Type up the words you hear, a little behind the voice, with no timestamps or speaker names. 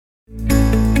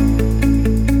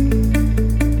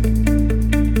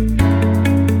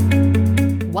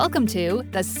Welcome to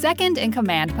the Second in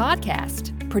Command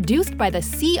podcast, produced by the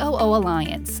COO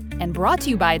Alliance and brought to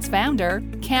you by its founder,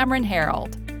 Cameron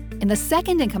Herold. In the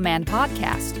Second in Command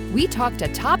podcast, we talk to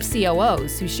top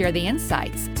COOs who share the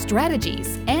insights,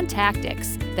 strategies, and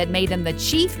tactics that made them the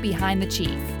chief behind the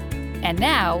chief. And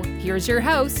now, here's your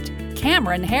host,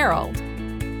 Cameron Herold.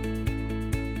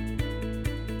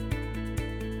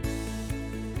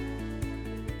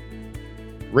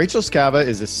 Rachel Scava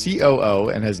is a COO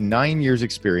and has 9 years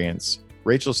experience.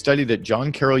 Rachel studied at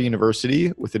John Carroll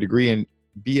University with a degree in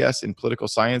BS in Political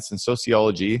Science and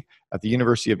Sociology at the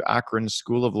University of Akron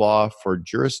School of Law for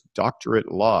Juris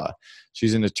Doctorate Law.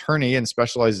 She's an attorney and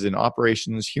specializes in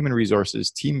operations, human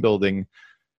resources, team building,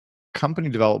 company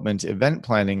development, event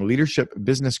planning, leadership,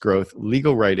 business growth,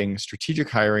 legal writing, strategic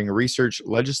hiring, research,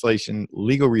 legislation,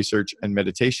 legal research, and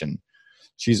meditation.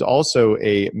 She's also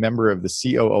a member of the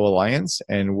COO Alliance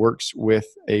and works with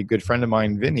a good friend of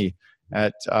mine, Vinny,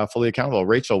 at Fully Accountable.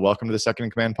 Rachel, welcome to the Second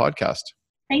in Command podcast.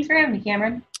 Thanks for having me,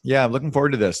 Cameron. Yeah, I'm looking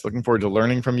forward to this. Looking forward to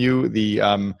learning from you.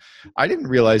 I didn't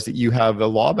realize that you have a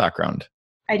law background.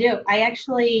 I do. I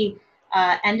actually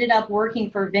ended up working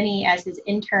for Vinny as his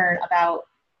intern about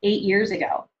 8 years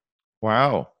ago.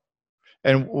 Wow.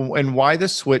 And why the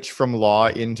switch from law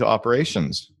into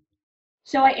operations?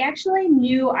 So I actually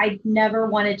knew I never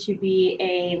wanted to be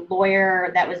a lawyer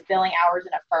that was billing hours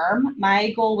in a firm.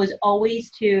 My goal was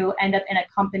always to end up in a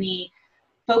company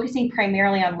focusing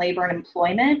primarily on labor and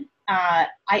employment. I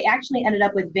actually ended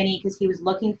up with Vinny because he was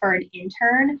looking for an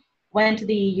intern, went to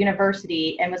the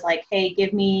university and was like, hey,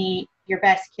 give me your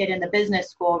best kid in the business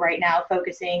school right now,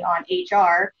 focusing on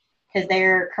HR, because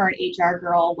their current HR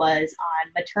girl was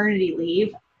on maternity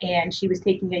leave and she was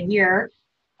taking a year.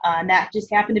 And that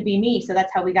just happened to be me. So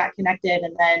that's how we got connected.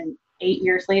 And then 8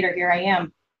 years later, here I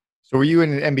am. So were you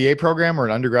in an MBA program or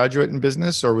an undergraduate in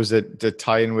business, or was it to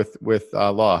tie in with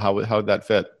law? How did that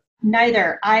fit?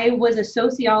 Neither. I was a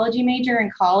sociology major in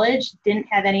college, didn't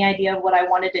have any idea of what I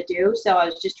wanted to do. So I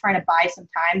was just trying to buy some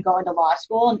time going to law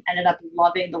school and ended up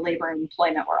loving the labor and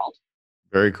employment world.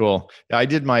 Very cool. Yeah, I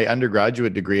did my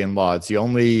undergraduate degree in law. It's the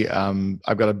only,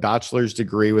 I've got a bachelor's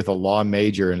degree with a law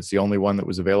major, and it's the only one that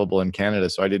was available in Canada.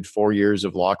 So I did 4 years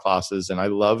of law classes and I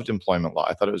loved employment law.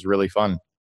 I thought it was really fun.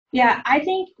 Yeah, I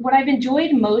think what I've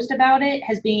enjoyed most about it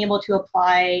has being able to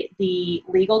apply the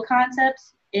legal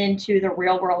concepts into the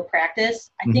real world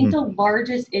practice. I think the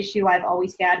largest issue I've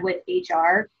always had with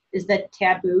HR is the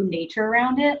taboo nature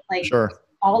around it. Like, sure.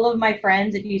 All of my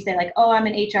friends, if you say like, oh, I'm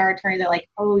an HR attorney, they're like,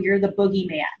 oh, you're the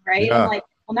boogeyman, right? Yeah. I'm like,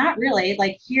 well, not really.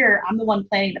 Like here, I'm the one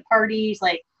planning the parties.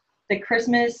 Like the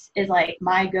Christmas is like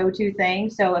my go-to thing.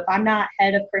 So if I'm not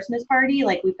head of Christmas party,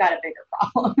 like we've got a bigger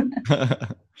problem.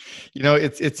 You know,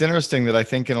 it's interesting that I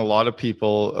think in a lot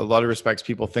of respects,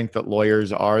 people think that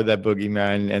lawyers are that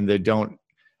boogeyman and they don't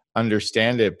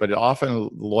understand it. But often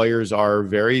lawyers are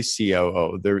very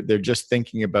COO. They're just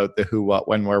thinking about the who, what,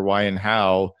 when, where, why, and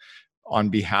how on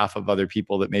behalf of other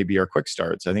people that maybe are quick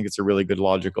starts. I think it's a really good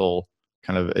logical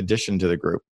kind of addition to the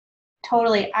group.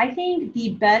 Totally. I think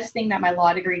the best thing that my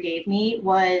law degree gave me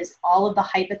was all of the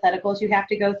hypotheticals you have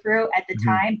to go through. At the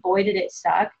time, boy, did it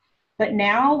suck. But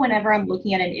now whenever I'm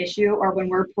looking at an issue or when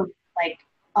we're like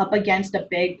up against a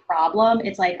big problem,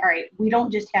 it's like, all right, we don't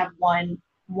just have one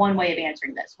way of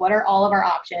answering this. What are all of our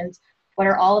options? What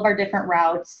are all of our different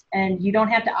routes? And you don't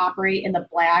have to operate in the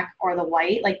black or the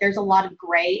white. Like there's a lot of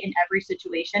gray in every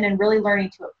situation and really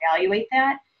learning to evaluate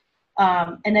that.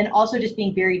 And then also just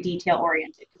being very detail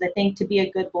oriented. Because I think to be a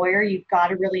good lawyer, you've got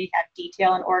to really have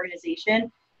detail and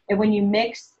organization. And when you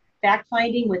mix fact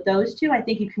finding with those two, I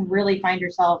think you can really find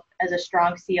yourself as a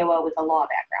strong COO with a law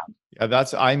background.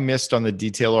 Yeah, I missed on the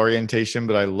detail orientation,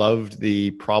 but I loved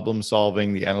the problem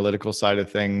solving, the analytical side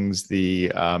of things,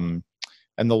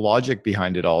 and the logic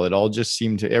behind it all. It all just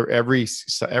seemed to,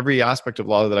 every aspect of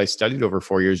law that I studied over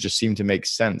 4 years just seemed to make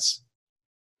sense.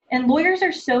 And lawyers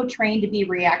are so trained to be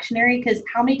reactionary because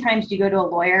how many times do you go to a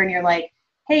lawyer and you're like,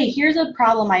 hey, here's a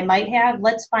problem I might have.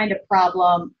 Let's find a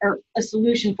problem or a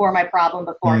solution for my problem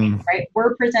before me, right?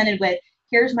 We're presented with,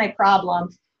 here's my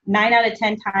problem. 9 out of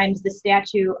 10 times the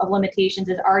statute of limitations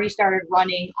has already started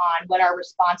running on what our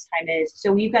response time is.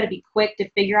 So we've got to be quick to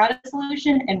figure out a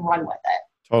solution and run with it.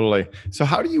 Totally. So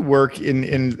how do you work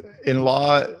in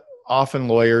law? Often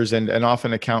lawyers and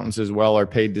often accountants as well are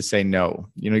paid to say no.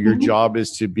 You know, your job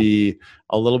is to be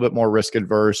a little bit more risk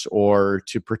adverse or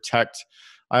to protect,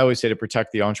 I always say to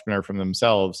protect the entrepreneur from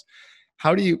themselves.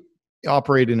 How do you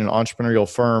operate in an entrepreneurial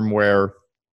firm where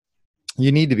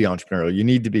you need to be entrepreneurial? You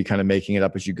need to be kind of making it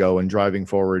up as you go and driving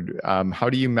forward. How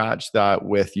do you match that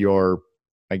with your,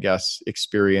 I guess,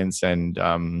 experience and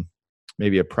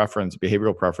maybe a preference,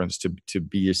 behavioral preference to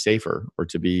be safer or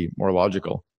to be more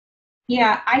logical?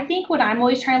 Yeah, I think what I'm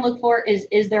always trying to look for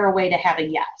is there a way to have a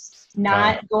yes?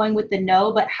 Not going with the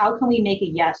no, but how can we make a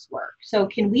yes work? So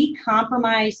can we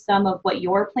compromise some of what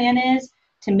your plan is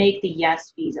to make the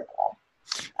yes feasible?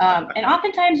 And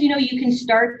oftentimes, you can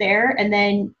start there and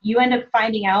then you end up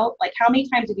finding out, like, how many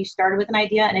times have you started with an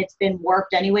idea and it's been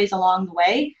warped anyways along the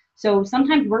way? So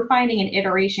sometimes we're finding an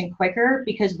iteration quicker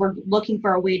because we're looking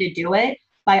for a way to do it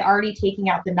by already taking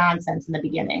out the nonsense in the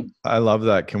beginning. I love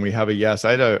that. Can we have a yes?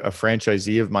 I had a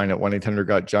franchisee of mine at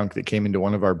 1-800-GOT-JUNK that came into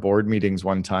one of our board meetings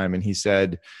one time, and he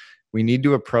said, we need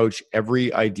to approach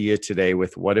every idea today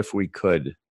with what if we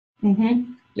could,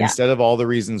 instead of all the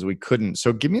reasons we couldn't.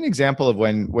 So give me an example of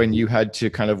when you had to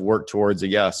kind of work towards a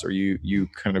yes, or you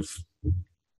kind of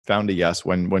found a yes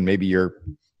when maybe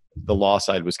the law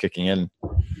side was kicking in.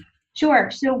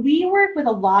 Sure. So we work with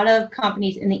a lot of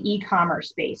companies in the e-commerce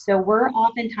space. So we're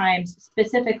oftentimes,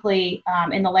 specifically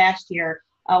in the last year,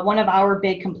 one of our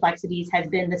big complexities has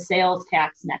been the sales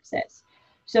tax nexus.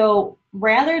 So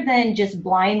rather than just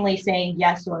blindly saying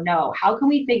yes or no, how can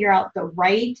we figure out the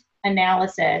right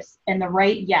analysis and the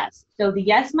right yes? So the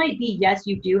yes might be, yes,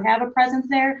 you do have a presence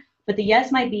there, but the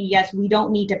yes might be, yes, we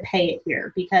don't need to pay it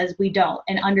here because we don't,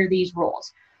 and under these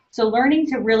rules. So learning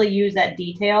to really use that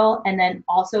detail and then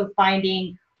also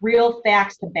finding real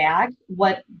facts to back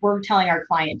what we're telling our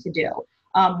client to do.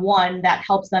 One, that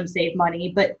helps them save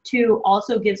money, but two,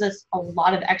 also gives us a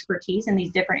lot of expertise in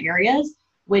these different areas,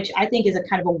 which I think is a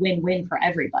kind of a win-win for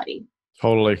everybody.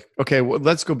 Totally. Okay, well,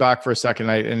 let's go back for a second.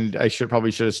 I should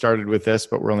have started with this,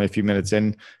 but we're only a few minutes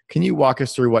in. Can you walk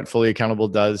us through what Fully Accountable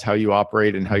does, how you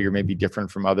operate, and how you're maybe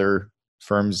different from other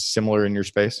firms similar in your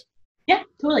space? Yeah,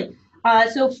 totally.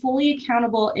 So Fully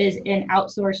Accountable is an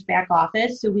outsourced back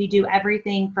office. So we do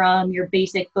everything from your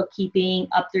basic bookkeeping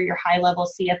up through your high-level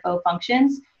CFO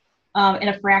functions in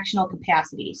a fractional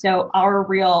capacity. So our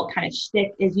real kind of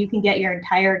shtick is you can get your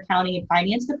entire accounting and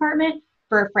finance department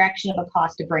for a fraction of a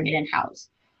cost to bring it in-house.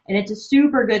 And it's a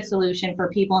super good solution for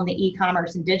people in the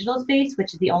e-commerce and digital space,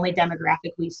 which is the only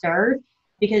demographic we serve,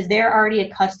 because they're already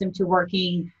accustomed to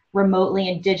working remotely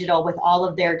and digital with all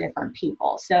of their different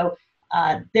people. So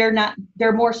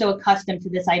they're more so accustomed to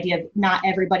this idea of not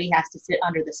everybody has to sit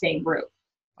under the same roof.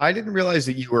 I didn't realize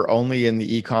that you were only in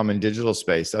the e-com and digital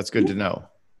space. That's good to know.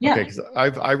 Yeah. Okay, because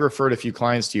I've referred a few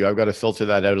clients to you. I've got to filter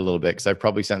that out a little bit because I've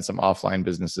probably sent some offline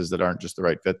businesses that aren't just the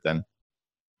right fit then.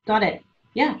 Got it.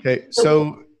 Yeah. Okay.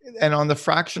 So, and on the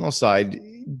fractional side,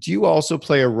 do you also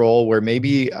play a role where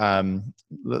maybe,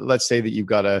 let's say that you've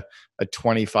got a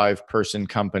 25 person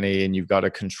company and you've got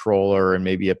a controller and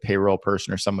maybe a payroll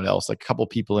person or someone else, like a couple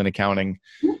people in accounting.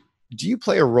 Do you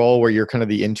play a role where you're kind of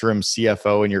the interim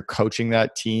CFO and you're coaching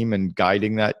that team and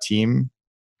guiding that team?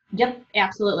 Yep,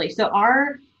 absolutely. So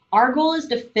our goal is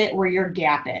to fit where your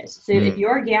gap is. So if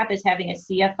your gap is having a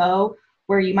CFO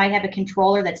where you might have a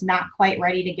controller that's not quite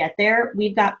ready to get there,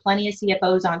 we've got plenty of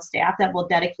CFOs on staff that will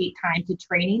dedicate time to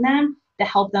training them to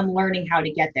help them learning how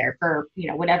to get there for,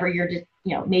 whatever you're just,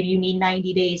 maybe you need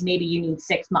 90 days, maybe you need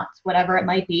 6 months, whatever it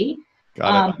might be.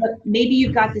 But maybe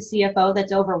you've got the CFO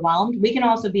that's overwhelmed. We can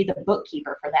also be the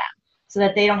bookkeeper for them so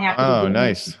that they don't have to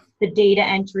do the data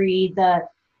entry, the,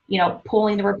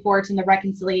 pulling the reports and the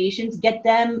reconciliations, get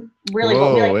them really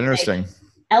interesting.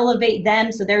 Elevate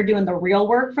them so they're doing the real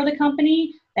work for the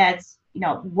company that's,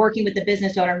 working with the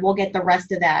business owner. We'll get the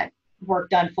rest of that work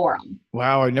done for them.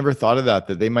 Wow. I never thought of that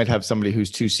they might have somebody who's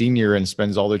too senior and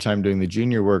spends all their time doing the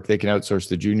junior work. They can outsource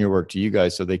the junior work to you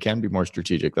guys so they can be more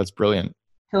strategic. That's brilliant.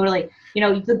 Totally.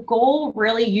 The goal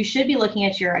really, you should be looking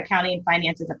at your accounting and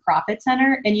finance as a profit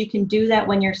center. And you can do that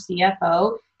when your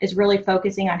CFO is really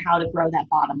focusing on how to grow that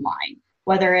bottom line,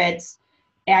 whether it's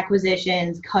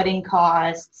acquisitions, cutting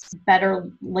costs, better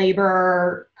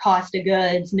labor, cost of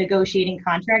goods, negotiating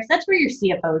contracts. That's where your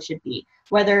CFO should be,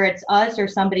 whether it's us or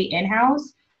somebody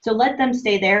in-house. So let them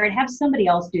stay there and have somebody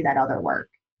else do that other work.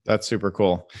 That's super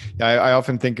cool. I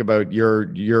often think about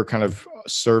your kind of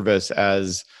service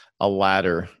as a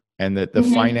ladder, and that the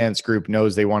finance group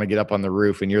knows they want to get up on the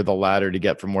roof and you're the ladder to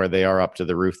get from where they are up to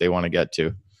the roof they want to get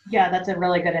to. Yeah, that's a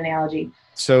really good analogy.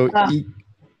 So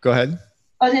go ahead.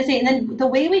 I was going to say, and then the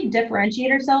way we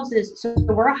differentiate ourselves is, so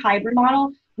we're a hybrid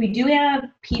model. We do have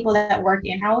people that work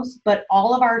in-house, but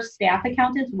all of our staff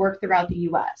accountants work throughout the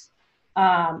U.S.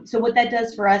 So what that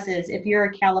does for us is, if you're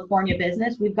a California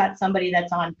business, we've got somebody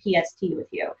that's on PST with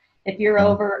you. If you're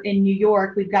over in New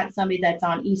York, we've got somebody that's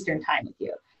on Eastern time with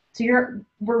you. So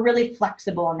we're really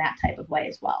flexible in that type of way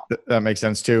as well. That makes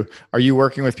sense too. Are you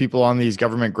working with people on these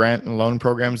government grant and loan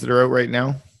programs that are out right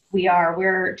now? We are.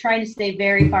 We're trying to stay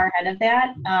very far ahead of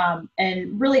that,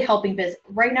 and really helping business.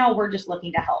 Right now, we're just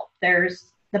looking to help.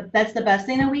 That's the best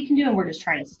thing that we can do, and we're just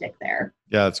trying to stick there.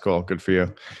 Yeah, that's cool. Good for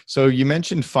you. So you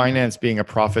mentioned finance being a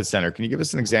profit center. Can you give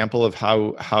us an example of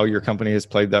how your company has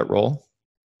played that role?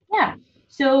 Yeah.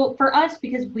 So for us,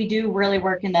 because we do really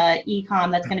work in the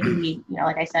e-com, that's going to be,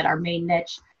 like I said, our main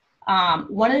niche.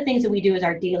 One of the things that we do is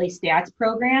our daily stats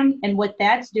program. And what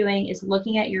that's doing is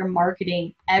looking at your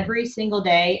marketing every single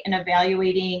day and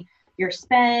evaluating your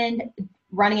spend,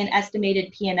 running an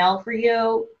estimated P&L for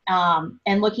you,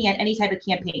 and looking at any type of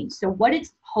campaign. So what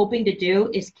it's hoping to do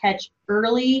is catch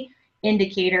early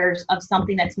indicators of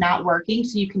something that's not working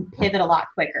so you can pivot a lot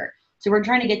quicker. So we're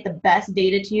trying to get the best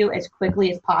data to you as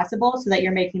quickly as possible so that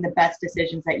you're making the best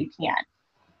decisions that you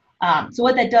can. So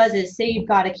what that does is, say you've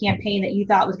got a campaign that you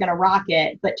thought was going to rock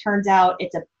it, but turns out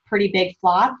it's a pretty big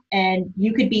flop, and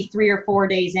you could be 3 or 4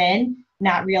 days in,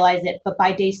 not realize it, but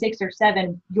by day 6 or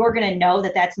 7, you're going to know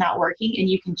that that's not working and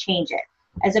you can change it.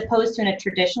 As opposed to in a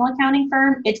traditional accounting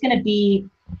firm, it's going to be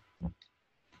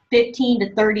 15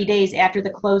 to 30 days after the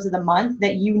close of the month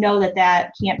that you know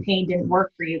that campaign didn't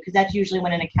work for you, because that's usually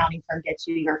when an accounting firm gets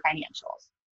you your financials.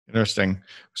 Interesting.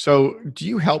 So do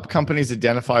you help companies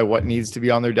identify what needs to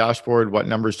be on their dashboard, what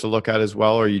numbers to look at as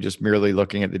well, or are you just merely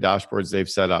looking at the dashboards they've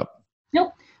set up?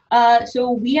 Nope.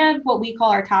 So we have what we call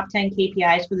our top 10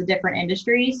 KPIs for the different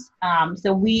industries.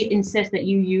 So we insist that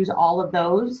you use all of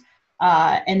those,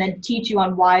 and then teach you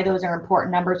on why those are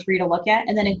important numbers for you to look at,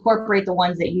 and then incorporate the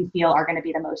ones that you feel are going to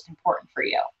be the most important for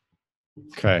you.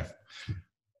 Okay.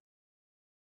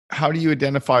 How do you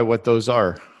identify what those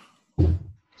are?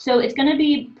 So it's going to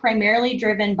be primarily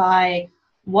driven by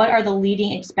what are the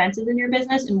leading expenses in your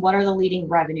business and what are the leading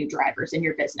revenue drivers in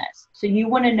your business. So you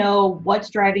want to know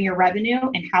what's driving your revenue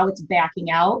and how it's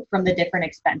backing out from the different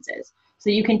expenses,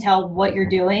 so you can tell what you're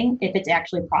doing if it's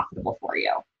actually profitable for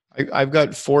you. I've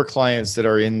got 4 clients that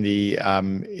are in the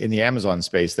Amazon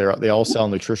space. They all sell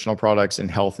nutritional products and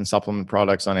health and supplement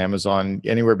products on Amazon,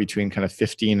 anywhere between kind of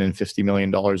 $15 and $50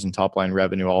 million in top line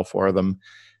revenue, all 4 of them.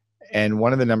 And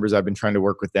one of the numbers I've been trying to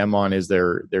work with them on is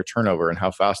their turnover and how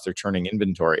fast they're turning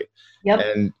inventory. Yep.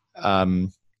 And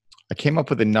I came up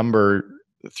with a number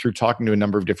through talking to a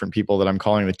number of different people that I'm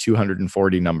calling the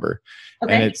 240 number.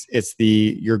 Okay. And it's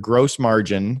your gross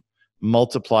margin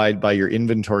multiplied by your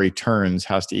inventory turns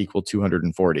has to equal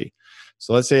 240.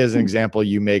 So let's say, as an example,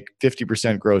 you make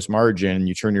 50% gross margin,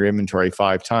 you turn your inventory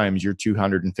 5 times, you're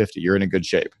 250, you're in a good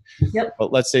shape. Yep.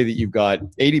 But let's say that you've got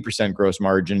 80% gross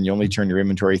margin, you only turn your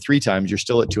inventory 3 times, you're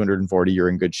still at 240, you're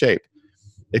in good shape.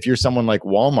 If you're someone like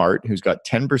Walmart, who's got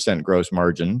 10% gross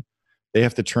margin, they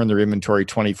have to turn their inventory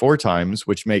 24 times,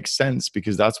 which makes sense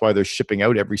because that's why they're shipping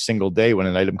out every single day. When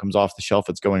an item comes off the shelf,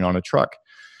 it's going on a truck.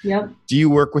 Yep. Do you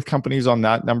work with companies on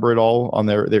that number at all, on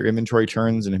their inventory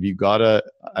turns? And have you got a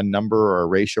number or a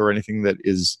ratio or anything that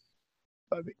is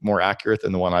more accurate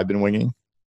than the one I've been winging?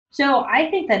 So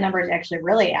I think that number is actually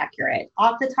really accurate.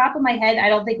 Off the top of my head, I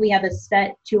don't think we have a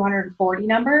set 240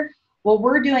 number. What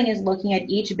we're doing is looking at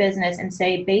each business and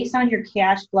say, based on your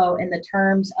cash flow and the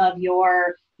terms of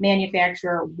your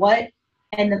manufacturer,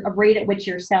 and the rate at which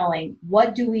you're selling,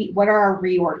 what are our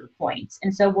reorder points?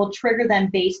 And so we'll trigger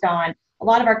them based on, a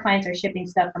lot of our clients are shipping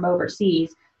stuff from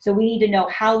overseas. So we need to know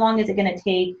how long is it going to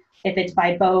take if it's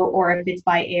by boat or if it's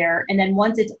by air. And then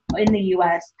once it's in the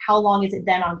US, how long is it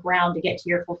then on ground to get to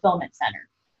your fulfillment center?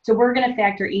 So we're going to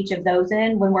factor each of those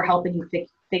in when we're helping you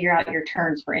figure out your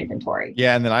turns for inventory.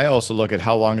 Yeah. And then I also look at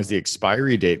how long is the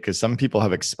expiry date, because some people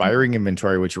have expiring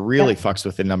inventory, which really fucks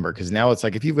with the number. Because now it's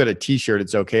like, if you've got a t-shirt,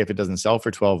 it's okay if it doesn't sell for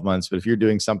 12 months. But if you're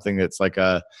doing something that's like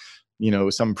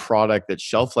some product that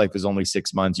shelf life is only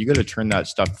 6 months, you got to turn that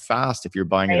stuff fast if you're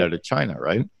buying it out of China,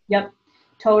 right? Yep,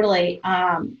 totally.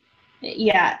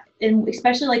 Yeah. And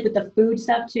especially like with the food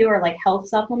stuff too, or like health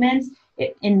supplements,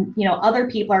 other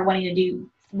people are wanting to do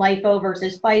LIFO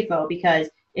versus FIFO, because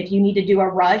if you need to do a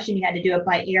rush and you had to do it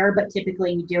by air, but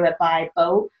typically you do it by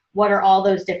boat, what are all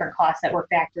those different costs that we're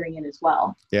factoring in as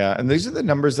well? Yeah. And these are the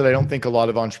numbers that I don't think a lot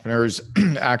of entrepreneurs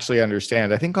actually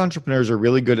understand. I think entrepreneurs are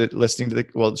really good at listening to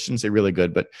I shouldn't say really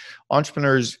good, but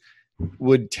entrepreneurs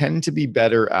would tend to be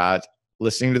better at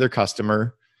listening to their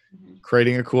customer,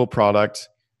 creating a cool product,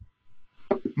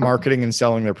 marketing and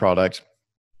selling their product,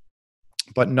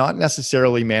 but not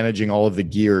necessarily managing all of the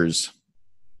gears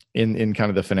in kind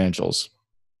of the financials.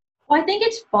 Well, I think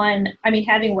it's fun. I mean,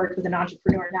 having worked with an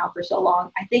entrepreneur now for so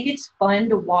long, I think it's fun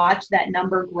to watch that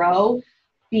number grow,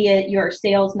 be it your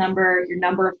sales number, your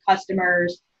number of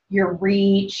customers, your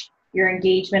reach, your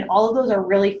engagement, all of those are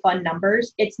really fun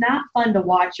numbers. It's not fun to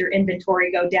watch your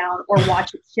inventory go down or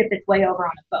watch it ship its way over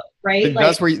on a boat, right?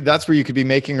 That's where you could be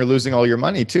making or losing all your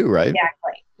money too, right?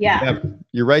 Exactly. Yeah.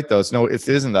 You're right though. No, it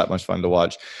isn't that much fun to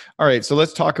watch. All right. So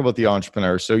let's talk about the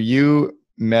entrepreneur. So you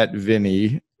met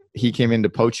Vinny. He came in to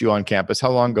poach you on campus.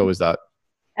 How long ago was that?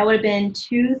 That would have been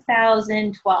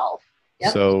 2012.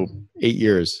 Yep. So 8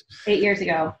 years. 8 years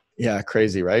ago. Yeah,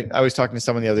 crazy, right? I was talking to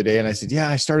someone the other day and I said, yeah,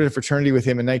 I started a fraternity with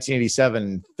him in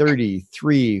 1987,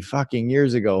 33 fucking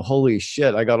years ago. Holy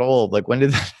shit, I got old. Like, when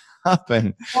did that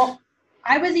happen? Well,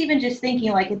 I was even just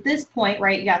thinking, like, at this point,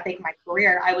 right, you got to think my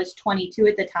career. I was 22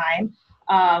 at the time.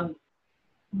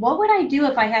 What would I do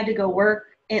if I had to go work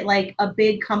at, like, a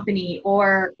big company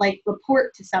or, like,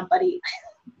 report to somebody?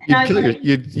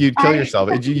 You'd kill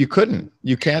yourself. You couldn't.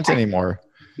 You can't anymore.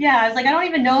 Yeah, I was like, I don't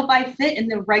even know if I fit in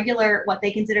the regular, what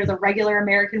they consider the regular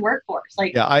American workforce.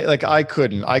 Like, yeah, I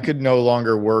couldn't. I could no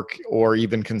longer work or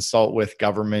even consult with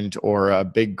government or a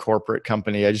big corporate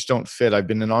company. I just don't fit. I've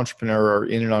been an entrepreneur or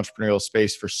in an entrepreneurial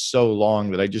space for so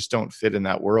long that I just don't fit in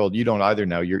that world. You don't either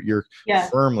now. You're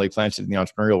firmly planted in the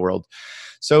entrepreneurial world.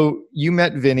 So you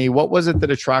met Vinny. What was it that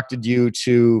attracted you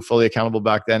to Fully Accountable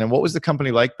back then? And what was the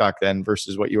company like back then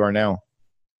versus what you are now?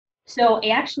 So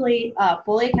actually,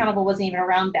 Fully Accountable wasn't even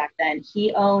around back then.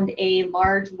 He owned a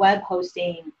large web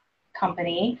hosting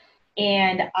company,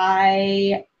 and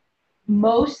I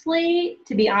mostly,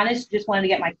 to be honest, just wanted to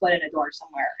get my foot in a door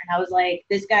somewhere. And I was like,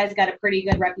 this guy's got a pretty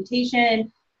good reputation,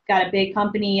 got a big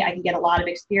company, I can get a lot of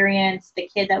experience. The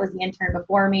kid that was the intern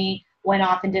before me went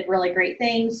off and did really great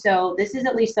things. So this is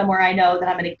at least somewhere I know that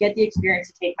I'm going to get the experience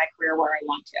to take my career where I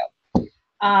want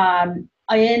to.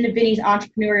 In Vinny's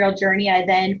entrepreneurial journey, I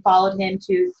then followed him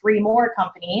to 3 more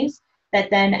companies that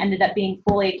then ended up being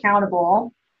Fully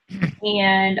Accountable.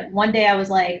 And one day I was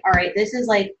like, all right, this is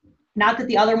like, not that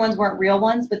the other ones weren't real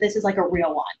ones, but this is like a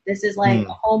real one. This is like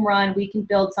a home run. We can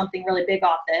build something really big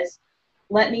off this.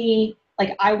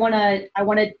 I want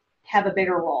to have a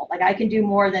bigger role. Like, I can do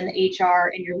more than the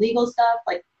HR and your legal stuff.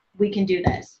 Like, we can do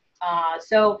this.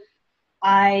 So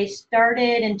I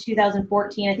started in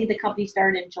 2014. I think the company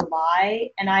started in July,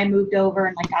 and I moved over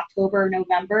in like October or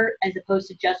November, as opposed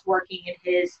to just working in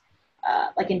his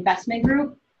investment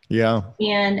group. Yeah.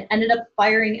 And ended up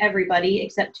firing everybody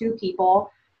except 2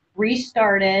 people,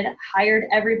 restarted, hired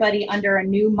everybody under a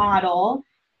new model.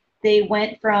 They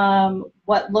went from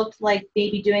what looked like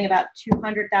maybe doing about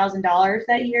 $200,000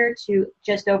 that year to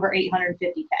just over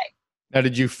 $850K. Now,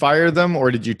 did you fire them,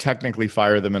 or did you technically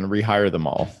fire them and rehire them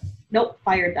all? Nope,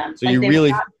 fired them. So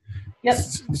Yep.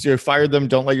 So you fired them.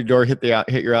 Don't let your door hit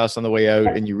your ass on the way out,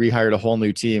 and you rehired a whole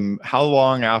new team. How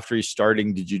long after you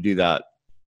starting did you do that?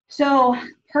 So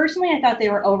personally, I thought they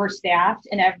were overstaffed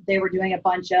and they were doing a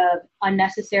bunch of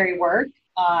unnecessary work.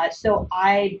 So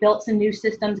I built some new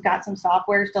systems, got some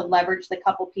softwares to leverage the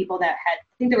couple people that had.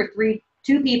 I think there were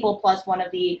 2 people plus one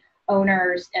of the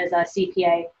owners as a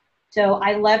CPA. So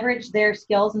I leveraged their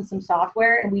skills and some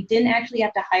software, and we didn't actually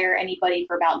have to hire anybody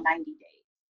for about 90 days.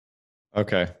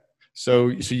 Okay. So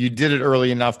you did it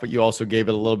early enough, but you also gave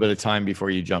it a little bit of time before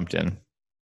you jumped in.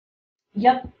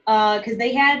 Yep. Because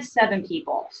they had 7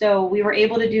 people. So we were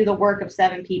able to do the work of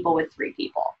 7 people with 3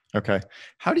 people. Okay.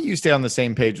 How do you stay on the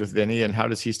same page with Vinny, and how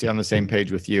does he stay on the same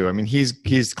page with you? I mean,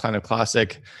 he's kind of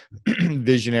classic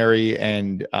visionary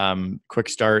and quick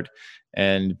start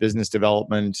and business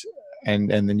development.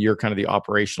 And then you're kind of the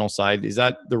operational side. Is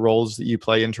that the roles that you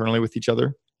play internally with each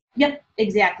other? Yep,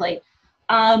 exactly.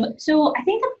 So I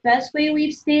think the best way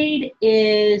we've stayed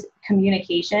is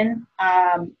communication.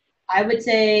 I would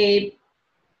say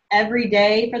every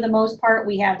day, for the most part,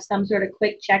 we have some sort of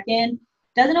quick check-in.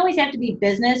 Doesn't always have to be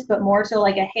business, but more so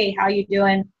like hey, how you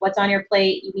doing? What's on your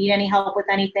plate? You need any help with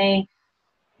anything?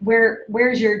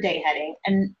 Where's your day heading?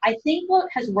 And I think what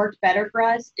has worked better for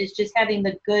us is just having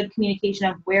the good communication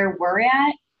of where we're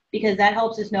at, because that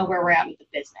helps us know where we're at with the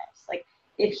business. Like,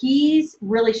 if he's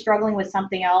really struggling with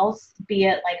something else, be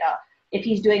it like if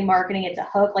he's doing marketing, it's a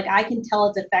hook, like I can tell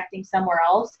it's affecting somewhere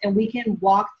else, and we can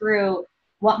walk through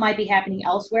what might be happening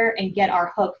elsewhere and get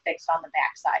our hook fixed on the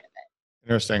backside of it.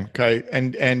 Interesting. Okay.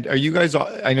 And are you guys,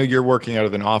 I know you're working out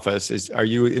of an office. Are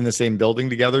you in the same building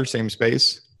together, same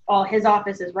space? Oh, his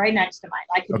office is right next to mine.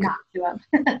 I could not do him.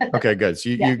 Okay, good. So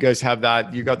you guys have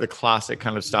that. You got the classic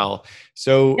kind of style.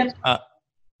 So,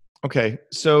 okay.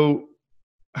 So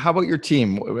how about your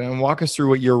team? And walk us through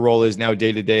what your role is now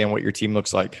day to day and what your team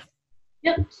looks like.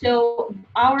 Yep. So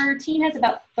our team has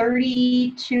about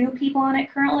 32 people on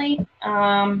it currently.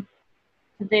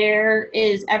 There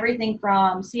is everything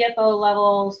from CFO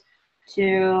levels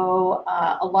to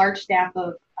a large staff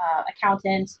of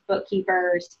accountants,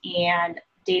 bookkeepers, and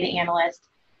data analyst.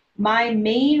 My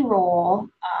main role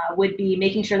would be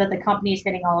making sure that the company is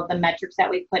hitting all of the metrics that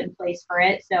we've put in place for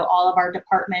it. So all of our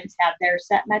departments have their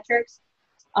set metrics,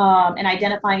 and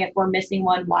identifying if we're missing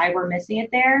one, why we're missing it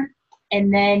there.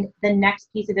 And then the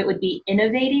next piece of it would be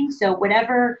innovating. So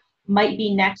whatever might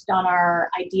be next on our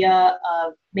idea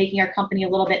of making our company a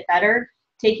little bit better,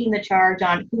 taking the charge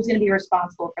on who's going to be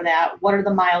responsible for that, what are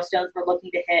the milestones we're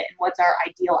looking to hit, and what's our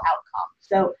ideal outcome.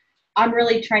 So I'm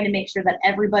really trying to make sure that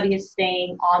everybody is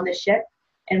staying on the ship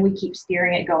and we keep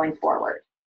steering it going forward.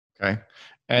 Okay.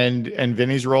 And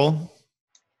Vinny's role?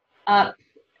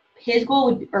 His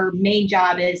goal or main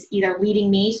job is either leading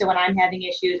me. So when I'm having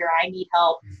issues or I need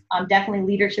help, definitely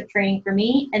leadership training for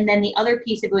me. And then the other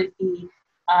piece of it would be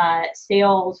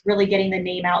sales, really getting the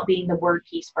name out, being the word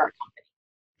piece for our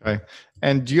company. Okay.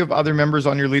 And do you have other members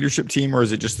on your leadership team, or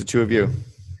is it just the two of you?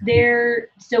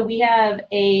 So we have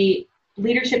a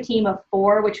leadership team of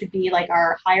 4, which would be like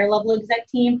our higher level exec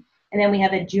team. And then we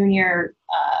have a junior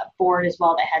board as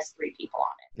well that has 3 people on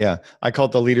it. Yeah. I call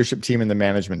it the leadership team and the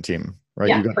management team, right?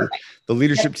 Yeah, You got the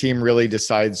leadership team really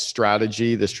decides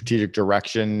strategy, the strategic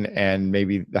direction, and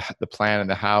maybe the plan and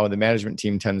the how. And the management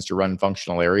team tends to run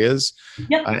functional areas.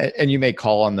 Yep. And you may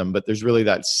call on them, but there's really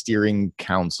that steering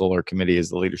council or committee as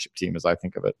the leadership team, as I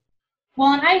think of it.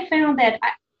 Well, and I found that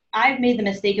I've made the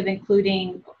mistake of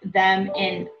including them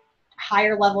in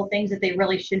higher level things that they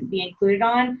really shouldn't be included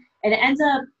on. And it ends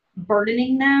up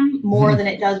burdening them more than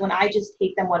it does when I just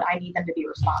take them what I need them to be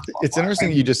responsible It's for.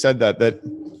 interesting you just said that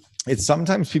it's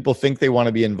sometimes people think they want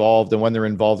to be involved, and when they're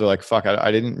involved, they're like, fuck,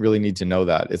 I didn't really need to know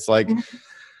that. It's like,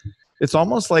 it's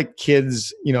almost like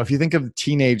kids, if you think of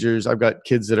teenagers, I've got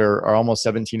kids that are almost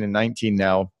 17 and 19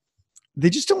 now. They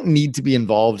just don't need to be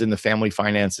involved in the family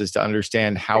finances to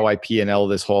understand how I P&L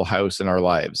this whole house in our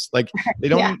lives. Like they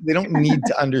don't need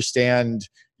to understand,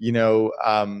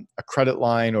 a credit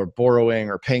line or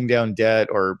borrowing or paying down debt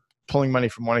or pulling money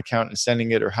from one account and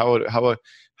sending it, or how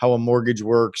a mortgage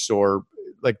works, or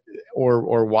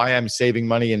why I'm saving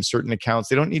money in certain accounts.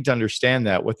 They don't need to understand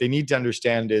that. What they need to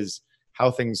understand is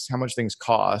how much things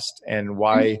cost and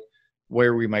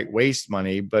where we might waste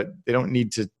money, but they don't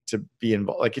need to be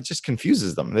involved. Like, it just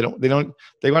confuses them. They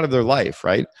go out of their life,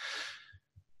 right?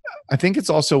 I think it's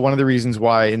also one of the reasons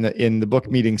why in the book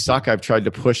Meetings Suck, I've tried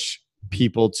to push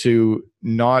people to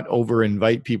not over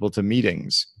invite people to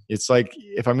meetings. It's like,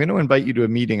 if I'm going to invite you to a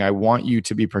meeting, I want you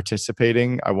to be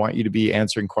participating. I want you to be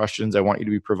answering questions. I want you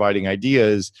to be providing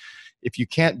ideas. If you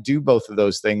can't do both of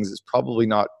those things, it's probably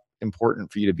not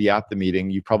important for you to be at the meeting.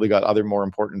 You probably got other more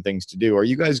important things to do. Are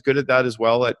you guys good at that as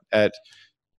well, at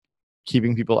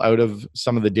keeping people out of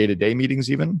some of the day-to-day meetings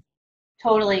even?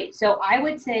 Totally. So I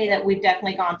would say that we've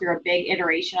definitely gone through a big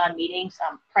iteration on meetings,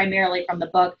 primarily from the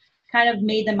book, kind of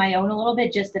made them my own a little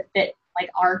bit just to fit like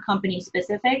our company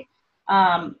specific.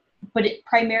 But it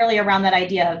primarily around that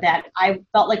idea of that I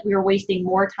felt like we were wasting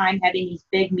more time having these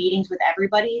big meetings with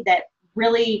everybody that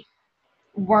really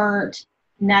weren't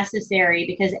necessary,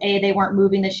 because A, they weren't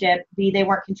moving the ship, B, they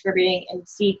weren't contributing, and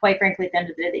C, quite frankly, at the end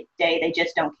of the day, they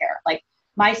just don't care. Like,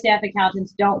 my staff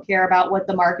accountants don't care about what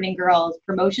the marketing girls'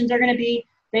 promotions are going to be.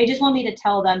 They just want me to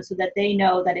tell them so that they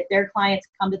know that if their clients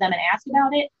come to them and ask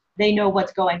about it, they know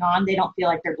what's going on. They don't feel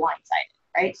like they're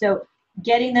blindsided, right? So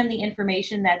getting them the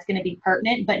information that's going to be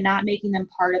pertinent, but not making them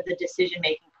part of the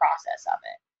decision-making process of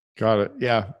it. Got it.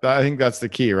 Yeah. I think that's the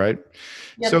key, right?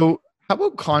 Yep. So how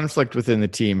about conflict within the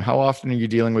team? How often are you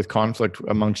dealing with conflict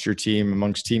amongst your team,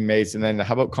 amongst teammates? And then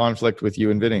how about conflict with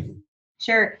you and Vinny?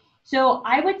 Sure. So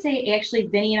I would say actually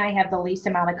Vinny and I have the least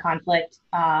amount of conflict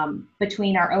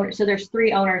between our owners. So there's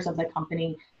 3 owners of the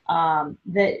company.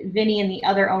 Vinny and the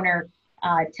other owner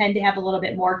tend to have a little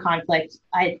bit more conflict.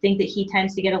 I think that he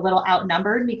tends to get a little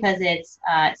outnumbered because it's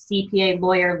CPA,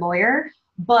 lawyer,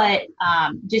 but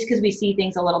just because we see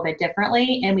things a little bit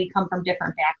differently and we come from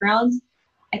different backgrounds.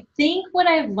 I think what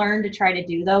I've learned to try to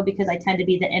do, though, because I tend to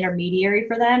be the intermediary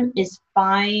for them, is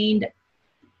find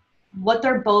what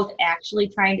they're both actually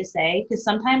trying to say. Because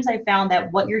sometimes I found that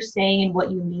what you're saying and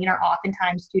what you mean are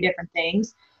oftentimes 2 different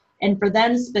things. And for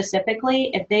them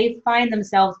specifically, if they find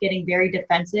themselves getting very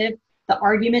defensive, the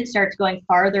argument starts going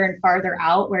farther and farther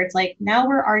out, where it's like, now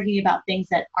we're arguing about things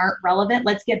that aren't relevant.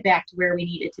 Let's get back to where we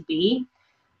need it to be.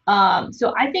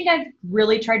 So I think I've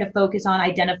really tried to focus on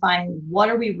identifying what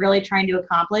are we really trying to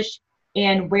accomplish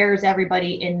and where's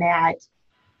everybody in that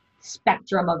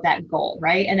spectrum of that goal,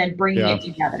 right? And then bringing it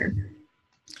together.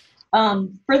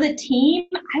 For the team,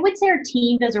 I would say our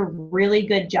team does a really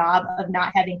good job of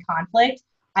not having conflict.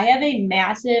 I have a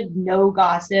massive no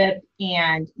gossip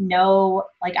and no,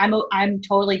 like, I'm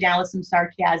totally down with some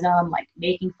sarcasm, like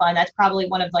making fun. That's probably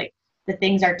one of like the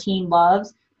things our team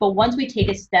loves. But once we take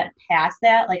a step past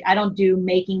that, like I don't do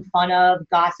making fun of,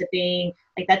 gossiping,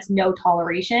 like that's no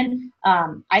toleration.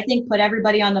 I think put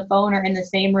everybody on the phone or in the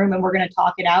same room and we're going to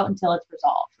talk it out until it's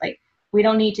resolved. Like we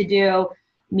don't need to do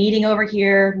meeting over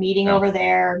here, meeting over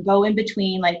there, go in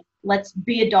between. Like let's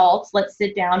be adults, let's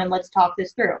sit down and let's talk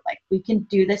this through. Like we can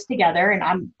do this together and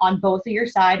I'm on both of your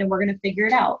side and we're going to figure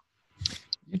it out.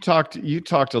 You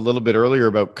talked a little bit earlier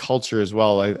about culture as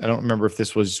well. I don't remember if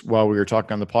this was while we were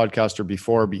talking on the podcast or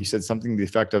before, but you said something to the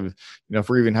effect of, if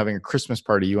we're even having a Christmas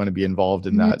party, you want to be involved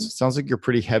in that. So it sounds like you're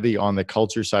pretty heavy on the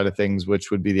culture side of things,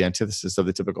 which would be the antithesis of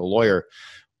the typical lawyer.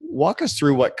 Walk us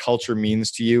through what culture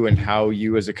means to you and how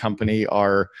you as a company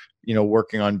are,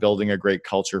 working on building a great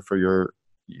culture for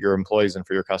your employees and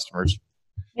for your customers.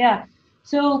 Yeah.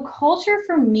 So culture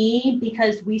for me,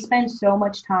 because we spend so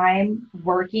much time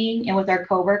working and with our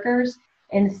coworkers,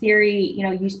 in theory,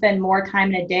 you spend more time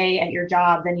in a day at your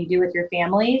job than you do with your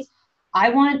families.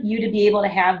 I want you to be able to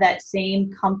have that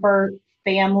same comfort,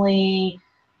 family,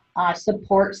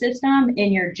 support system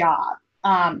in your job.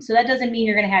 So that doesn't mean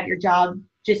you're going to have your job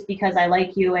just because I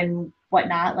like you and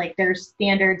whatnot. Like there's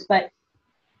standards, but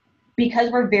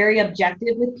because we're very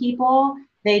objective with people,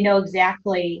 they know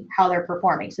exactly how they're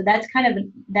performing. So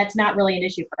that's not really an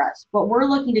issue for us. What we're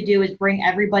looking to do is bring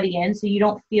everybody in so you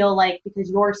don't feel like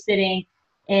because you're sitting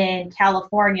in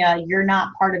California, you're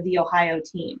not part of the Ohio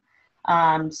team.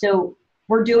 So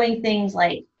we're doing things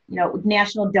like,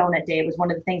 National Donut Day was one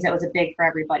of the things that was a big for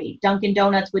everybody. Dunkin'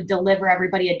 Donuts would deliver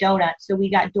everybody a donut. So we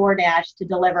got DoorDash to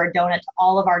deliver a donut to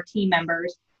all of our team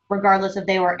members, regardless if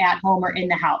they were at home or in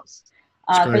the house.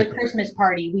 For the Christmas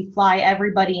party, we fly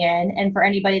everybody in. And for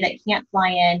anybody that can't fly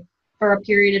in for a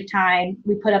period of time,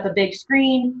 we put up a big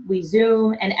screen, we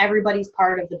Zoom, and everybody's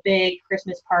part of the big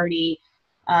Christmas party,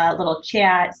 little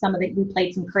chat. We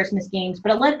played some Christmas games,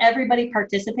 but it let everybody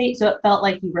participate. So it felt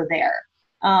like you were there.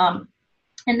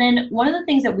 And then one of the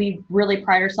things that we really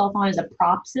pride ourselves on is a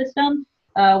prop system.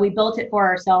 We built it for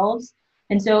ourselves.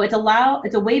 And so it's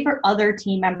a way for other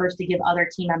team members to give other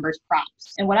team members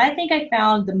props. And what I think I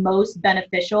found the most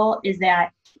beneficial is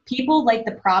that people like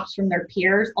the props from their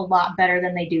peers a lot better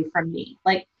than they do from me.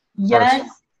 Like, yes,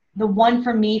 the one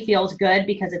from me feels good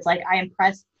because it's like I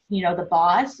impressed, the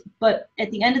boss. But at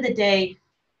the end of the day,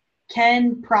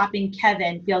 Ken propping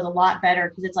Kevin feels a lot better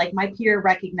because it's like my peer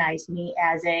recognized me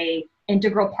as a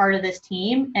integral part of this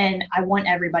team. And I want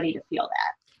everybody to feel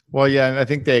that. Well, yeah, and I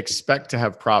think they expect to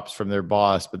have props from their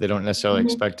boss, but they don't necessarily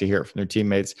expect to hear it from their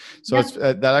teammates. So it's,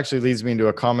 that actually leads me into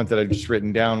a comment that I just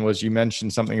written down was you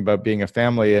mentioned something about being a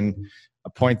family, and a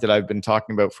point that I've been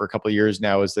talking about for a couple of years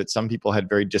now is that some people had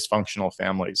very dysfunctional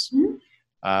families,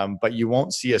 but you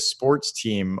won't see a sports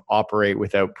team operate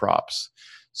without props.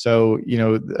 So,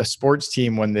 a sports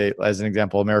team, when they, as an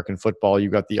example, American football,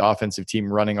 you've got the offensive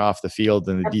team running off the field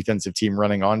and the defensive team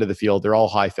running onto the field. They're all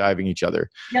high-fiving each other.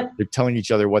 They're telling each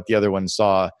other what the other one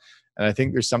saw. And I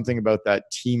think there's something about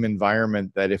that team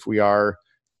environment that if we are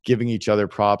giving each other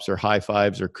props or high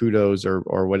fives or kudos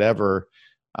or whatever,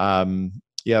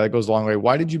 that goes a long way.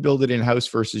 Why did you build it in-house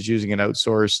versus using an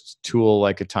outsourced tool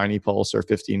like a TinyPulse or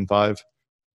 15Five?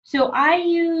 So I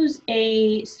use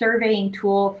a surveying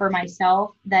tool for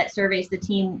myself that surveys the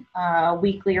team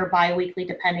weekly or bi-weekly,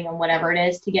 depending on whatever it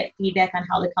is, to get feedback on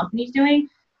how the company's doing.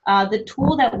 The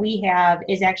tool that we have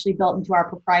is actually built into our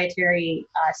proprietary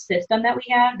system that we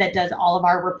have that does all of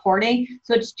our reporting.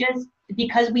 So it's just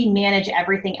because we manage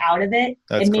everything out of it,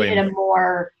 it made it a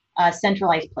more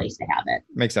centralized place to have it.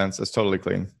 Makes sense. That's totally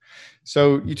clean.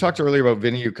 So you talked earlier about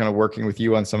Vinny kind of working with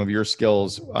you on some of your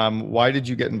skills. Why did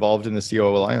you get involved in the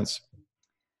COO Alliance?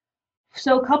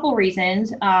 So a couple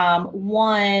reasons.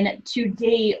 One, to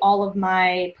date, all of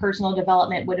my personal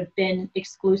development would have been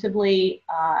exclusively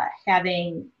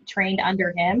having trained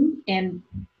under him and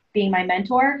being my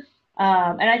mentor.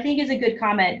 And I think is a good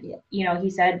comment. He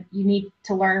said, you need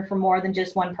to learn from more than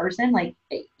just one person. Like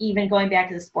even going back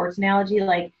to the sports analogy,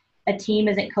 like a team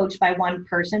isn't coached by one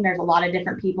person. There's a lot of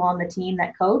different people on the team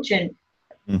that coach. And,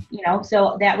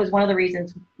 so that was one of the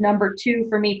reasons. Number two,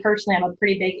 for me personally, I'm a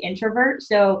pretty big introvert.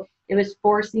 So it was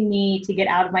forcing me to get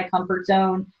out of my comfort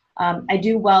zone. I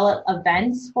do well at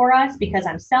events for us because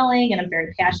I'm selling and I'm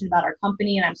very passionate about our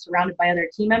company and I'm surrounded by other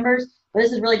team members. But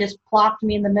this has really just plopped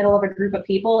me in the middle of a group of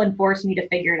people and forced me to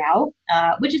figure it out,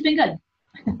 which has been good.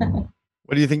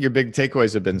 What do you think your big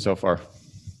takeaways have been so far?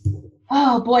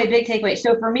 Oh boy, big takeaway.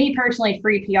 So for me personally,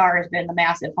 free PR has been the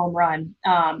massive home run.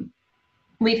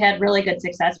 We've had really good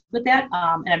success with that.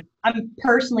 And I'm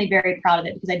personally very proud of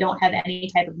it because I don't have any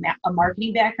type of a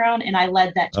marketing background. And I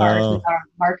led that charge with our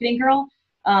marketing girl.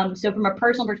 So from a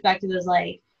personal perspective, it was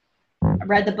like,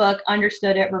 read the book,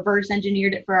 understood it, reverse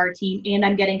engineered it for our team, and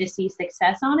I'm getting to see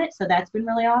success on it. So that's been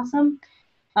really awesome.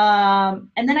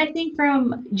 And then I think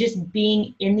from just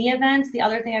being in the events, the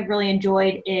other thing I've really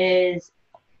enjoyed is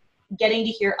getting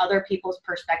to hear other people's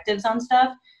perspectives on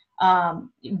stuff.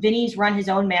 Vinny's run his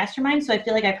own mastermind, so I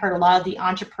feel like I've heard a lot of the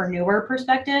entrepreneur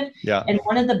perspective. Yeah. And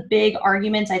one of the big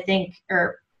arguments I think,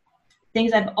 or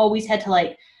things I've always had to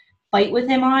like fight with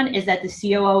him on, is that the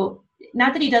COO,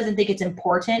 not that he doesn't think it's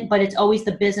important, but it's always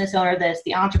the business owner this,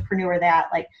 the entrepreneur that.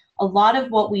 Like, a lot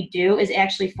of what we do is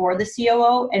actually for the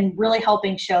COO, and really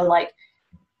helping show, like,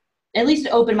 at least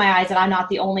open my eyes that I'm not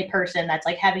the only person that's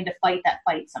like having to fight that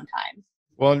fight sometimes.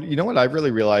 Well, you know what I've really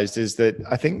realized is that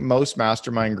I think most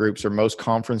mastermind groups or most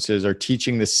conferences are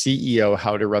teaching the CEO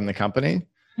how to run the company.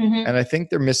 Mm-hmm. And I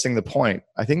think they're missing the point.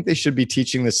 I think they should be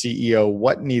teaching the CEO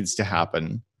what needs to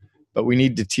happen, but we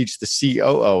need to teach the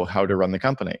COO how to run the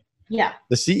company. Yeah.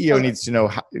 The CEO needs to know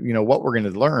how, what we're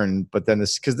going to learn, but then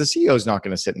because the CEO is not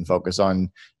going to sit and focus on,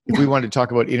 if we wanted to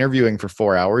talk about interviewing for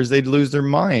 4 hours, they'd lose their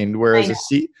mind. Whereas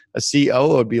a CEO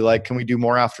would be like, can we do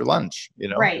more after lunch?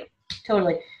 Right.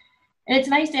 Totally. And it's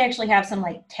nice to actually have some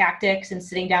like tactics and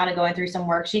sitting down and going through some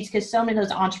worksheets, because so many of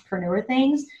those entrepreneur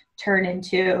things turn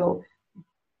into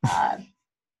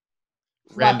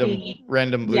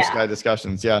random blue sky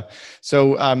discussions. Yeah.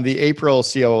 So the April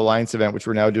COO Alliance event, which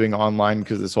we're now doing online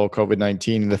because of this whole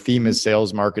COVID-19, the theme is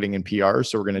sales, marketing, and PR.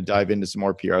 So we're going to dive into some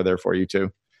more PR there for you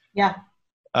too. Yeah.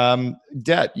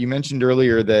 Debt. You mentioned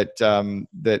earlier that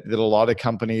that a lot of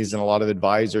companies and a lot of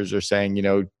advisors are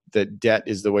saying, that debt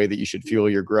is the way that you should fuel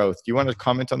your growth. Do you want to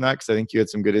comment on that? Because I think you had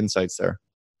some good insights there.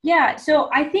 Yeah. So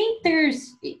I think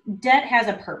debt has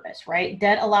a purpose, right?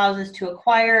 Debt allows us to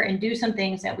acquire and do some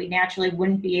things that we naturally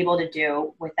wouldn't be able to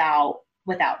do without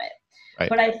it. Right.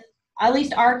 But at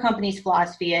least our company's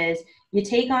philosophy is you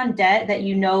take on debt that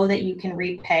you know that you can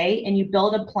repay, and you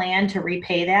build a plan to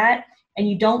repay that, and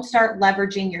you don't start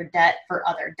leveraging your debt for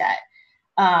other debt.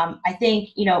 I think,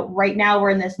 right now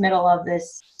we're in this middle of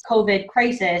this COVID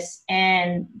crisis,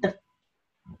 and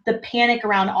the panic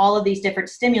around all of these different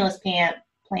stimulus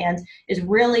plans is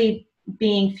really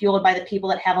being fueled by the people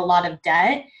that have a lot of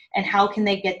debt, and how can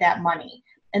they get that money.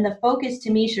 And the focus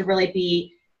to me should really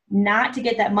be not to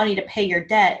get that money to pay your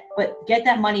debt, but get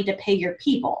that money to pay your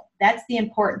people. That's the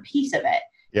important piece of it.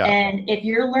 Yeah. And if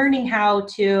you're learning how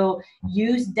to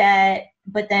use debt,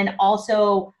 but then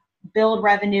also build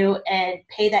revenue and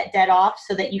pay that debt off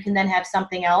so that you can then have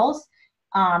something else,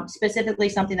 specifically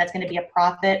something that's going to be a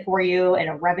profit for you and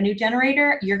a revenue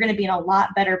generator, you're going to be in a lot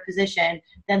better position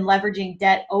than leveraging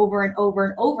debt over and over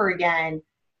and over again,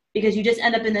 because you just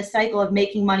end up in this cycle of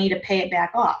making money to pay it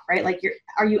back off, right? Like,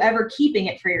 are you ever keeping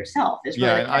it for yourself? Is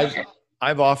really the question.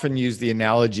 I've often used the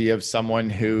analogy of someone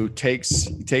who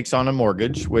takes on a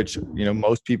mortgage, which,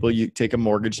 most people, you take a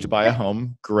mortgage to buy a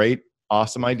home. Great,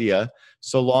 awesome idea.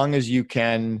 So long as you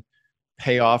can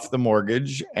pay off the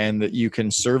mortgage and that you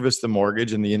can service the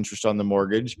mortgage and the interest on the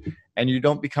mortgage, and you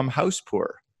don't become house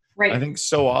poor. Right. I think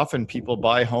so often people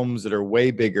buy homes that are way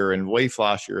bigger and way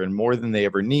flashier and more than they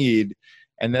ever need.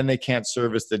 And then they can't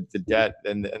service the debt,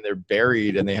 and they're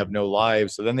buried and they have no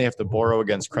lives. So then they have to borrow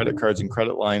against credit cards and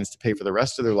credit lines to pay for the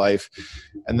rest of their life.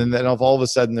 And then if all of a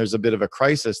sudden there's a bit of a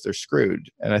crisis, they're screwed.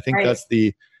 And I think that's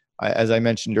as I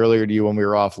mentioned earlier to you when we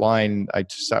were offline, I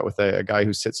sat with a guy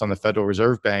who sits on the Federal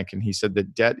Reserve Bank, and he said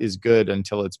that debt is good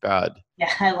until it's bad.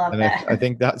 Yeah, I love that. I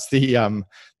think that's the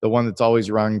one that's always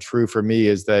rung true for me,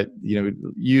 is that,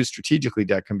 used strategically,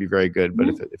 debt can be very good, but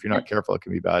if you're not careful, it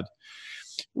can be bad.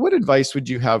 What advice would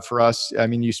you have for us? I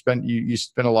mean, you spent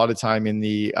a lot of time in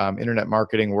the internet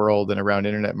marketing world and around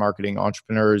internet marketing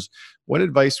entrepreneurs. What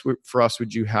advice for us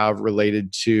would you have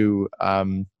related to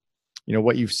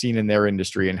what you've seen in their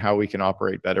industry and how we can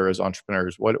operate better as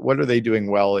entrepreneurs? What are they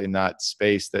doing well in that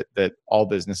space that all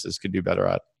businesses could do better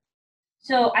at?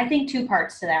 So I think two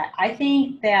parts to that. I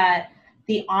think that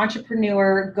the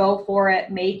entrepreneur, go for it,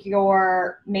 make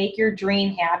your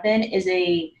dream happen, is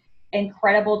a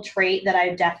incredible trait that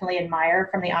I definitely admire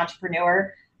from the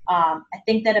entrepreneur. I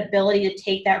think that ability to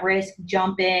take that risk,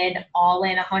 jump in, all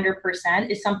in 100%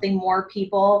 is something more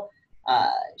people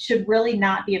should really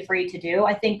not be afraid to do.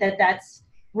 I think that that's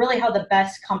really how the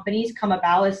best companies come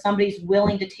about, is somebody's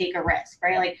willing to take a risk,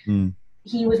 right? Like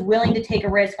he was willing to take a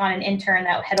risk on an intern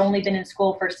that had only been in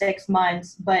school for 6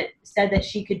 months, but said that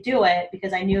she could do it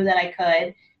because I knew that I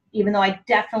could, even though I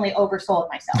definitely oversold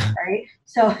myself, right?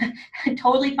 So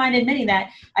totally fine admitting that.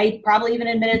 I probably even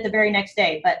admitted it the very next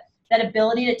day, but that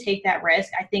ability to take that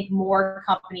risk, I think more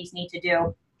companies need to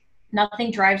do.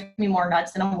 Nothing drives me more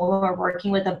nuts than when we're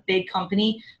working with a big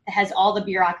company that has all the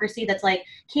bureaucracy that's like,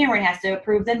 Cameron has to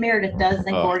approve, then Meredith does,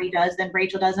 then Gordy does, then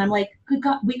Rachel does. And I'm like, good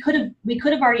God, we could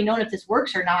have already known if this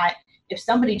works or not if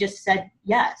somebody just said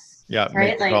yes. Yeah,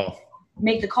 right?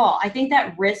 Make the call. I think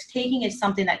that risk taking is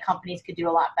something that companies could do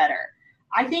a lot better.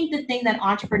 I think the thing that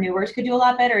entrepreneurs could do a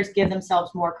lot better is give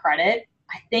themselves more credit.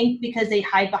 I think because they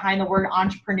hide behind the word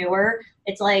entrepreneur,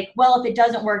 it's like, well, if it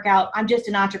doesn't work out, I'm just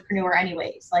an entrepreneur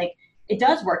anyways. Like, it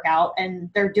does work out, and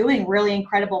they're doing really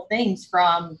incredible things,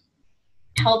 from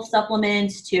health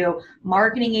supplements to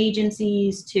marketing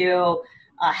agencies to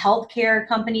healthcare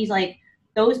companies. Like,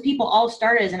 those people all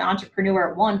started as an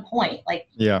entrepreneur at one point. Like,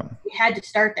 yeah, we had to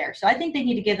start there. So I think they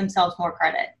need to give themselves more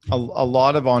credit. A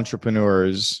lot of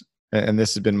entrepreneurs, and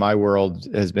this has been my world,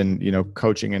 has been,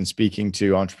 coaching and speaking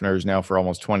to entrepreneurs now for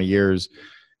almost 20 years.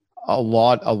 A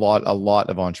lot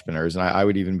of entrepreneurs, and I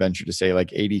would even venture to say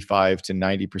like 85 to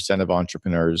 90% of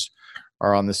entrepreneurs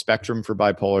are on the spectrum for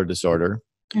bipolar disorder,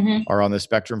 are on the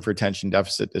spectrum for attention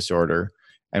deficit disorder,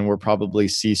 and were probably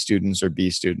C students or B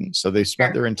students. So they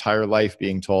spent their entire life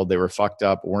being told they were fucked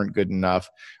up, weren't good enough,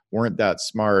 weren't that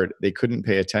smart, they couldn't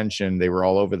pay attention, they were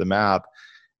all over the map.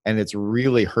 And it's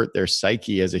really hurt their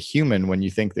psyche as a human when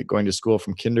you think that going to school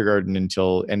from kindergarten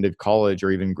until end of college or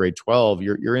even grade 12,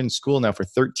 you're in school now for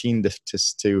 13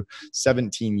 to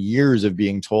 17 years of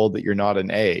being told that you're not an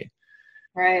A.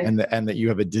 Right. And that you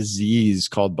have a disease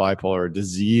called bipolar, a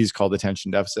disease called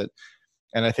attention deficit.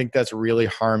 And I think that's really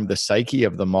harmed the psyche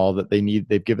of them all, that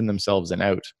they've given themselves an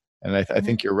out. And I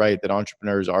think you're right that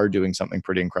entrepreneurs are doing something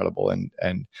pretty incredible. And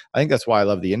I think that's why I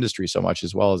love the industry so much,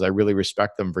 as well as I really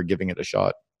respect them for giving it a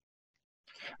shot.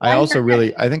 I also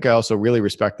really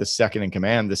respect the second in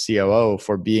command, the COO,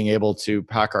 for being able to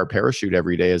pack our parachute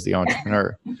every day as the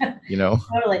entrepreneur,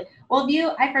 Totally. Well,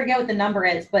 I forget what the number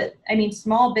is, but I mean,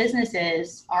 small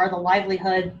businesses are the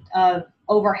livelihood of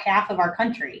over half of our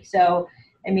country. So,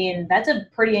 I mean, that's a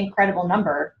pretty incredible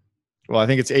number. Well, I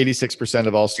think it's 86%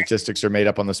 of all statistics are made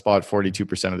up on the spot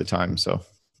 42% of the time. So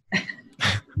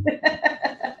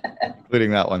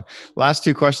including that one. Last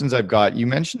two questions I've got. You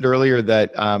mentioned earlier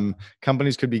that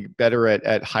companies could be better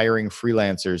at hiring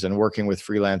freelancers and working with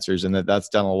freelancers, and that's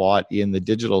done a lot in the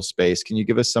digital space. Can you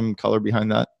give us some color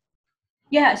behind that?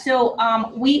 Yeah. So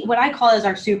what I call is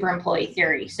our super employee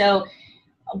theory. So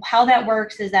how that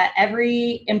works is that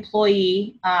every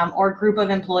employee or group of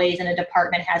employees in a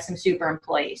department has some super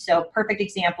employees. So perfect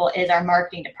example is our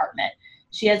marketing department.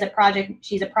 She's a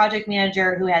project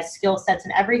manager who has skill sets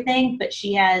and everything, but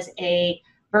she has a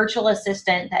virtual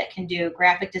assistant that can do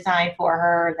graphic design for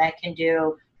her, that can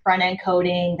do front end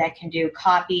coding, that can do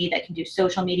copy, that can do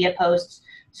social media posts.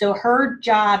 So her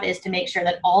job is to make sure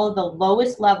that all of the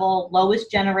lowest level, lowest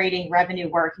generating revenue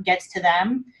work gets to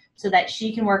them, so that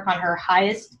she can work on her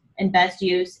highest and best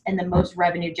use and the most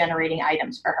revenue generating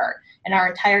items for her. And our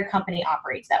entire company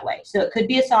operates that way. So it could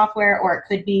be a software, or it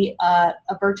could be a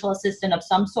virtual assistant of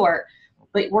some sort,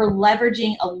 but we're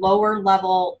leveraging a lower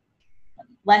level,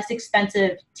 less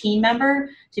expensive team member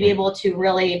to be able to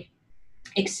really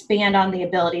expand on the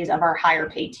abilities of our higher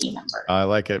paid team member. I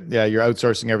like it. Yeah, you're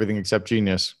outsourcing everything except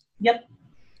genius. Yep.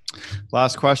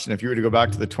 Last question. If you were to go back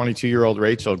to the 22-year-old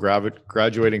Rachel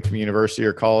graduating from university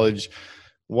or college,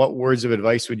 what words of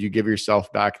advice would you give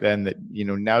yourself back then that,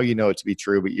 now you know it to be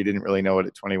true, but you didn't really know it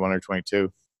at 21 or 22?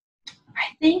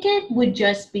 I think it would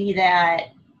just be that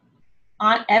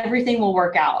everything will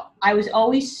work out. I was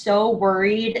always so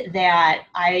worried that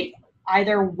I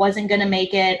either wasn't going to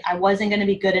make it, I wasn't going to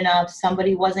be good enough,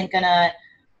 somebody wasn't going to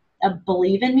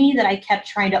believe in me, that I kept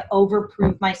trying to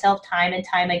overprove myself time and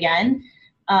time again.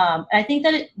 And I think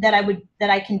that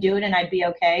I can do it and I'd be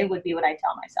okay would be what I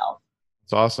tell myself.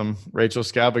 It's awesome. Rachel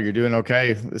Scaba, you're doing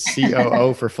okay. The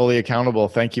COO for Fully Accountable.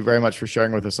 Thank you very much for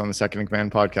sharing with us on the Second in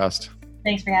Command podcast.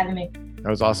 Thanks for having me. That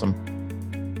was awesome.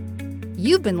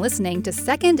 You've been listening to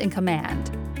Second in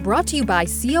Command, brought to you by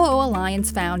COO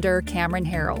Alliance founder Cameron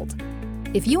Herold.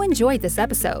 If you enjoyed this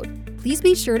episode, please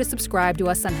be sure to subscribe to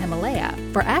us on Himalaya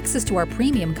for access to our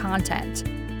premium content.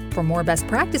 For more best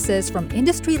practices from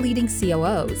industry-leading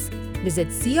COOs, visit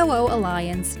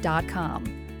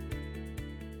COOalliance.com.